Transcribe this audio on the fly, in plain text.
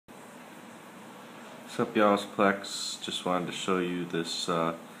What's up, y'all? It's Plex. Just wanted to show you this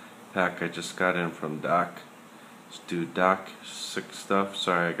pack I just got in from Doc. Let's do Doc sick stuff.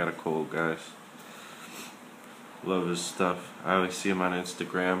 Sorry, I got a cold, guys. Love his stuff. I always see him on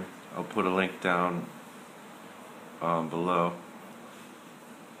Instagram. I'll put a link down below.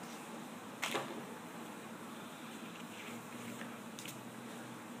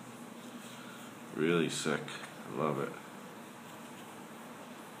 Really sick. I love it.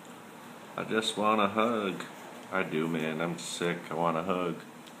 I just want a hug. I do, man. I'm sick. I want a hug.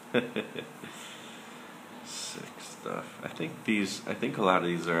 Sick stuff. I think a lot of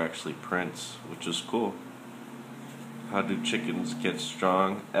these are actually prints, which is cool. How do chickens get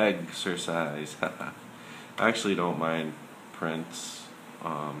strong? Exercise. I actually don't mind prints.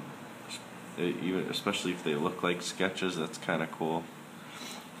 Even especially if they look like sketches, that's kind of cool.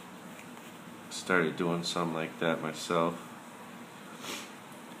 Started doing some like that myself.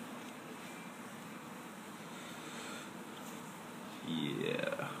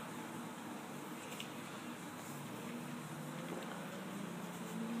 Yeah.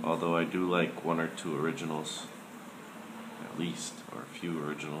 Although I do like one or two originals, at least, or a few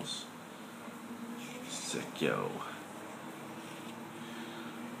originals. Sick, yo.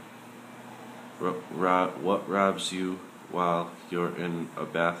 What robs you while you're in a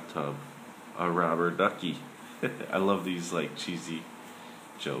bathtub? A robber ducky. I love these like cheesy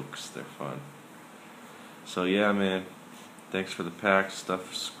jokes. They're fun. So yeah, man. Thanks for the pack.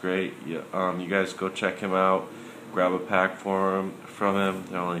 Stuff's great. Yeah, you guys go check him out. Grab a pack from him.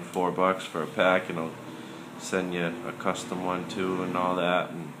 They're only $4 for a pack, and he'll send you a custom one too, and all that.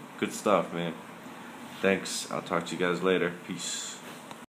 And good stuff, man. Thanks. I'll talk to you guys later. Peace.